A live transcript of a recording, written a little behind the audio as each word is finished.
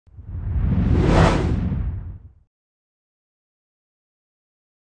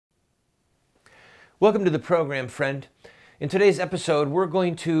Welcome to the program, friend. In today's episode, we're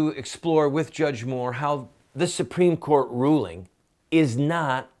going to explore with Judge Moore how this Supreme Court ruling is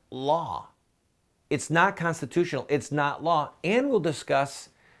not law. It's not constitutional, it's not law, and we'll discuss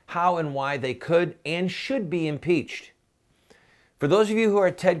how and why they could and should be impeached. For those of you who are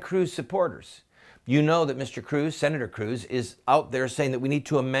Ted Cruz supporters, you know that Mr. Cruz, Senator Cruz, is out there saying that we need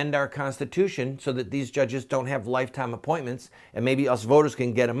to amend our Constitution so that these judges don't have lifetime appointments and maybe us voters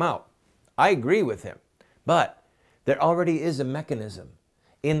can get them out. I agree with him, but there already is a mechanism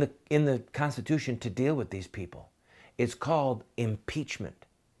in the Constitution to deal with these people. It's called impeachment.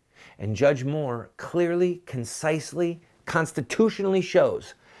 And Judge Moore clearly, concisely, constitutionally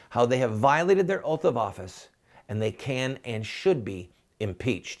shows how they have violated their oath of office and they can and should be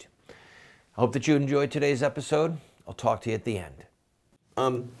impeached. I hope that you enjoyed today's episode. I'll talk to you at the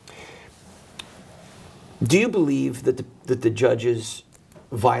end. Do you believe that the judges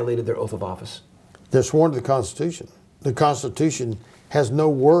violated their oath of office? They're sworn to the Constitution. The Constitution has no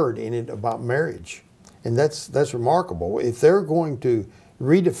word in it about marriage. And that's remarkable. If they're going to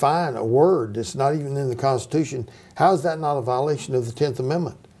redefine a word that's not even in the Constitution, how is that not a violation of the 10th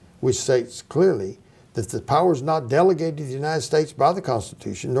Amendment, which states clearly that the powers not delegated to the United States by the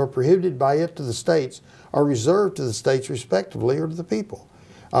Constitution, nor prohibited by it to the states, are reserved to the states respectively or to the people.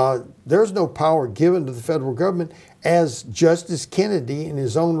 There's no power given to the federal government, as Justice Kennedy in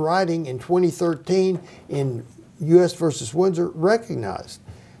his own writing in 2013 in U.S. versus Windsor recognized.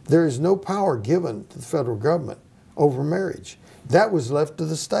 There is no power given to the federal government over marriage. That was left to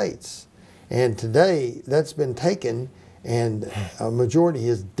the states. And today that's been taken and a majority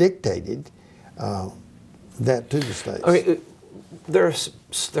has dictated that to the states. Okay, there's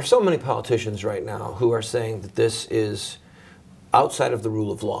so many politicians right now who are saying that this is outside of the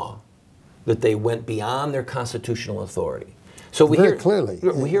rule of law, that they went beyond their constitutional authority. So we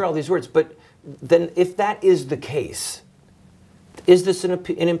hear all these words, but then if that is the case, is this an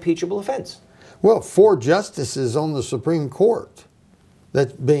impeachable offense? Well, 4 justices on the Supreme Court,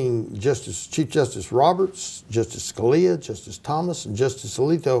 that being Chief Justice Roberts, Justice Scalia, Justice Thomas, and Justice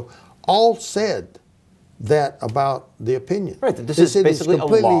Alito, all said that about the opinion. Right, that this is basically a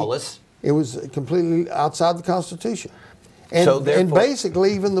lawless. It was completely outside the Constitution. And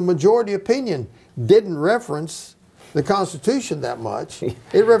basically, even the majority opinion didn't reference the Constitution that much.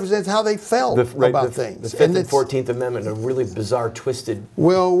 It represents how they felt about things. The 5th and 14th Amendment, a really bizarre, twisted...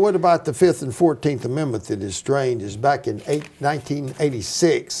 Well, what about the 5th and 14th Amendment that is strange is back in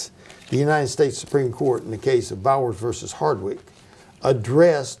 1986, the United States Supreme Court, in the case of Bowers versus Hardwick,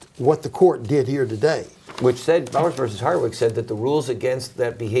 addressed what the court did here today. Which said, Bowers versus Hardwick said that the rules against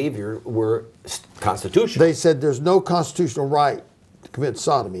that behavior were constitutional. They said there's no constitutional right to commit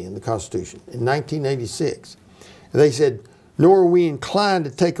sodomy in the Constitution in 1986. And they said, nor are we inclined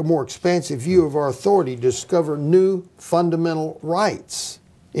to take a more expansive view of our authority to discover new fundamental rights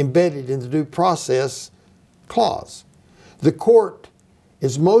embedded in the due process clause. The court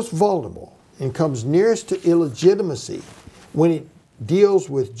is most vulnerable and comes nearest to illegitimacy when it deals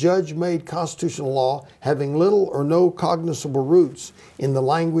with judge-made constitutional law having little or no cognizable roots in the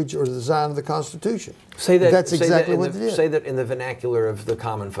language or the design of the Constitution. That's exactly what it is. Say that in the vernacular of the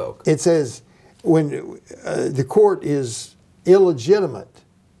common folk. It says when the court is illegitimate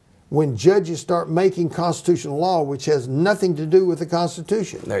when judges start making constitutional law which has nothing to do with the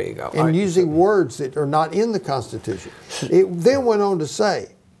Constitution. There you go. And using words that are not in the Constitution. It then went on to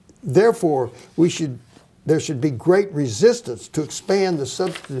say, therefore, there should be great resistance to expand the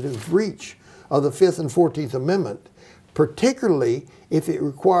substantive reach of the 5th and 14th Amendment, particularly if it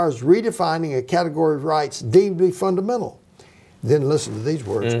requires redefining a category of rights deemed to be fundamental. Then listen to these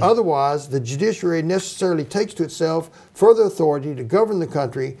words. Otherwise, the judiciary necessarily takes to itself further authority to govern the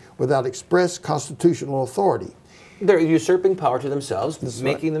country without express constitutional authority. They're usurping power to themselves,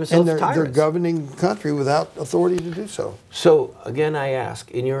 making themselves tyrants. And they're governing the country without authority to do so. So, again, I ask,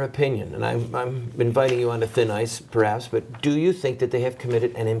 in your opinion, and I'm inviting you onto thin ice, perhaps, but do you think that they have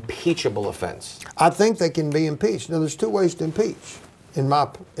committed an impeachable offense? I think they can be impeached. Now, there's 2 ways to impeach, in my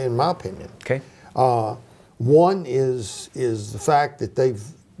opinion. Okay. One is the fact that they've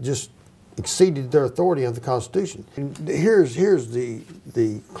just exceeded their authority under the Constitution. And here's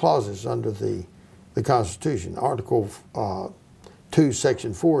the clauses under the Constitution. Article 2,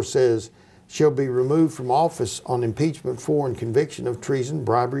 Section 4 says, shall be removed from office on impeachment for and conviction of treason,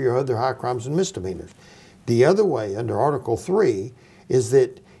 bribery, or other high crimes and misdemeanors. The other way, under Article 3, is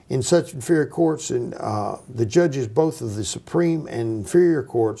that in such inferior courts, and the judges both of the Supreme and inferior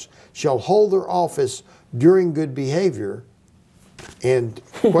courts shall hold their office during good behavior. And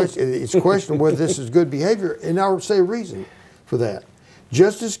it's questionable whether this is good behavior, and I would say a reason for that.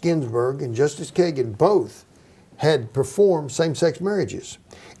 Justice Ginsburg and Justice Kagan both had performed same-sex marriages.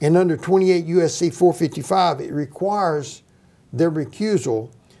 And under 28 U.S.C. 455, it requires their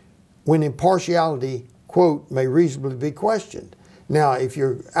recusal when impartiality, quote, may reasonably be questioned. Now, if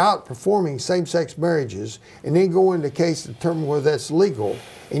you're out performing same-sex marriages and then go into a case to determine whether that's legal,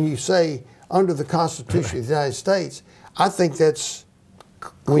 and you say under the Constitution of the United States, I think that's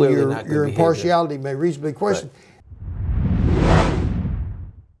when your impartiality may reasonably be questioned. Right.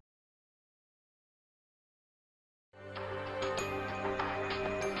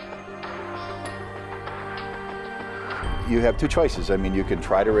 You have two choices. I mean, you can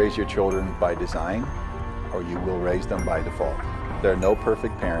try to raise your children by design, or you will raise them by default. There are no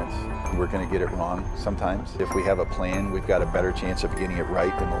perfect parents. We're going to get it wrong sometimes. If we have a plan, we've got a better chance of getting it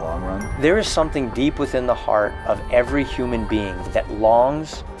right in the long run. There is something deep within the heart of every human being that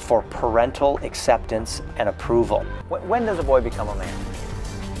longs for parental acceptance and approval. When does a boy become a man?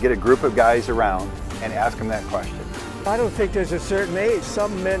 Get a group of guys around and ask them that question. I don't think there's a certain age.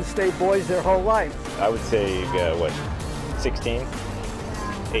 Some men stay boys their whole life. I would say, 16,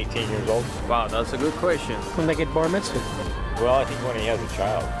 18 years old. Wow, that's a good question. When they get bar mitzvah? Well, I think when he has a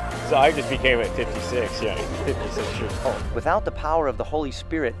child. So I just became at 56, 56 years old. Without the power of the Holy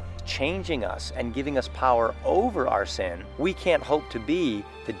Spirit changing us and giving us power over our sin, we can't hope to be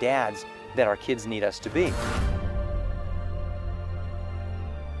the dads that our kids need us to be.